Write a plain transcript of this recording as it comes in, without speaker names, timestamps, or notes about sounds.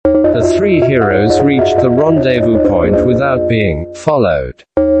The three heroes reached the rendezvous point without being followed.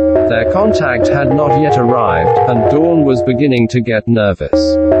 Their contact had not yet arrived, and Dawn was beginning to get nervous.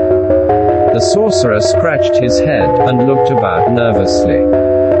 The sorcerer scratched his head, and looked about nervously.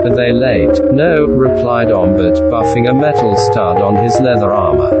 "Are they late?" "No," replied Ombert, buffing a metal stud on his leather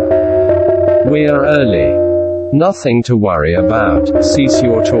armor. "We're early. Nothing to worry about." "Cease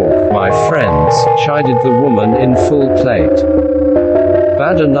your talk, my friends," chided the woman in full plate.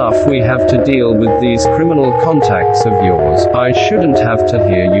 "Bad enough we have to deal with these criminal contacts of yours. I shouldn't have to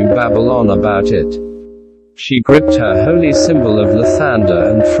hear you babble on about it." She gripped her holy symbol of Lathander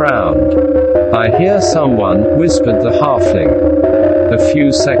and frowned. "I hear someone," whispered the halfling. A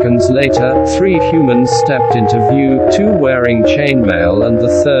few seconds later, three humans stepped into view, two wearing chainmail and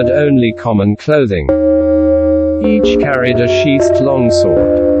the third only common clothing. Each carried a sheathed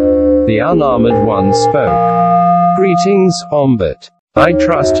longsword. The unarmored one spoke. "Greetings, Ombert. I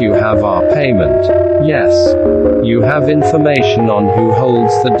trust you have our payment." "Yes. You have information on who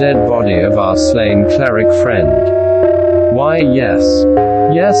holds the dead body of our slain cleric friend?" "Why, yes.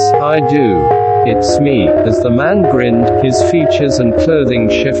 Yes, I do. It's me." As the man grinned, his features and clothing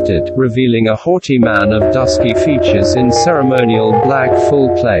shifted, revealing a haughty man of dusky features in ceremonial black full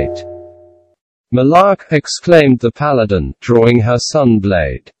plate. "Malark!" exclaimed the paladin, drawing her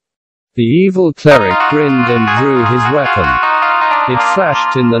sunblade. The evil cleric grinned and drew his weapon. It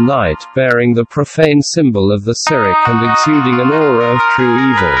flashed in the night, bearing the profane symbol of the Cyric and exuding an aura of true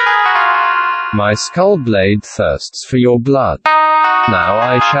evil. "My skull blade thirsts for your blood. Now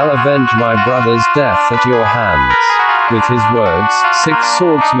I shall avenge my brother's death at your hands." With his words, 6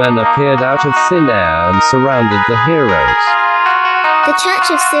 swordsmen appeared out of thin air and surrounded the heroes. The Church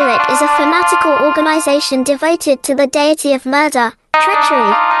of Cyric is a fanatical organization devoted to the deity of murder,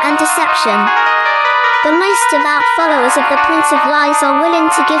 treachery, and deception. The most devout followers of the Prince of Lies are willing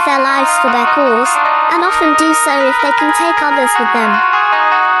to give their lives for their cause, and often do so if they can take others with them.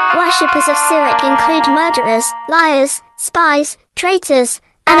 Worshippers of Cyric include murderers, liars, spies, traitors,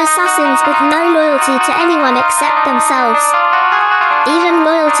 and assassins with no loyalty to anyone except themselves. Even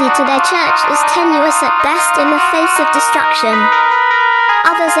loyalty to their church is tenuous at best in the face of destruction.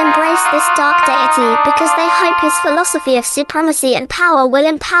 Others embrace this dark deity because they hope his philosophy of supremacy and power will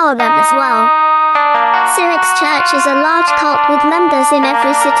empower them as well. Cyric's church is a large cult with members in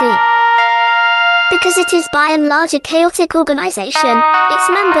every city. Because it is by and large a chaotic organization, its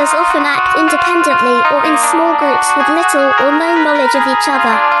members often act independently or in small groups with little or no knowledge of each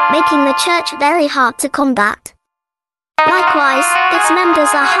other, making the church very hard to combat. Likewise, its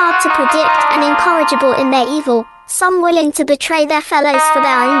members are hard to predict and incorrigible in their evil, some willing to betray their fellows for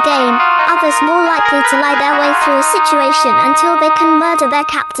their own gain, others more likely to lie their way through a situation until they can murder their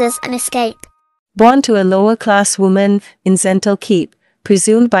captors and escape. Born to a lower-class woman in Zental Keep,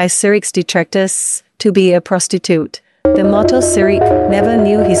 presumed by Cyric's detractors to be a prostitute, the mortal Cyric never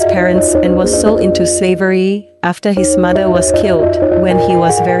knew his parents and was sold into slavery after his mother was killed when he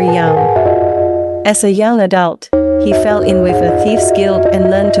was very young. As a young adult, he fell in with a thief's guild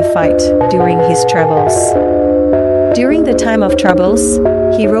and learned to fight during his travels. During the time of troubles,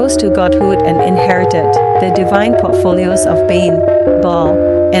 he rose to godhood and inherited the divine portfolios of Bane, Baal,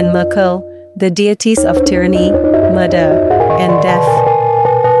 and Merkel, the deities of tyranny, murder, and death.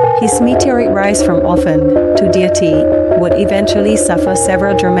 His meteoric rise from orphan to deity would eventually suffer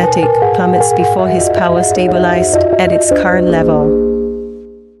several dramatic plummets before his power stabilized at its current level.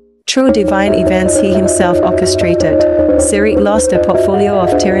 Through divine events he himself orchestrated, Cyric lost the portfolio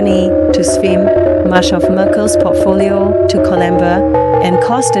of tyranny to Svim, much of Merkel's portfolio to Colamber, and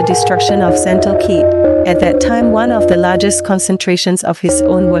caused the destruction of Zental Keep, at that time one of the largest concentrations of his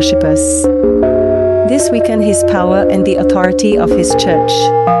own worshippers. This weakened his power and the authority of his church.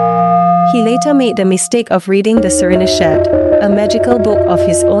 He later made the mistake of reading the Serenishad, a magical book of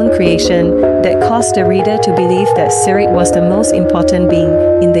his own creation that caused the reader to believe that Cyric was the most important being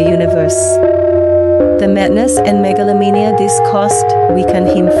in the universe. The madness and megalomania this caused weakened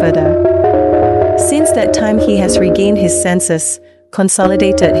him further. Since that time he has regained his senses,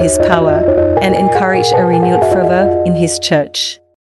 consolidated his power, and encouraged a renewed fervor in his church.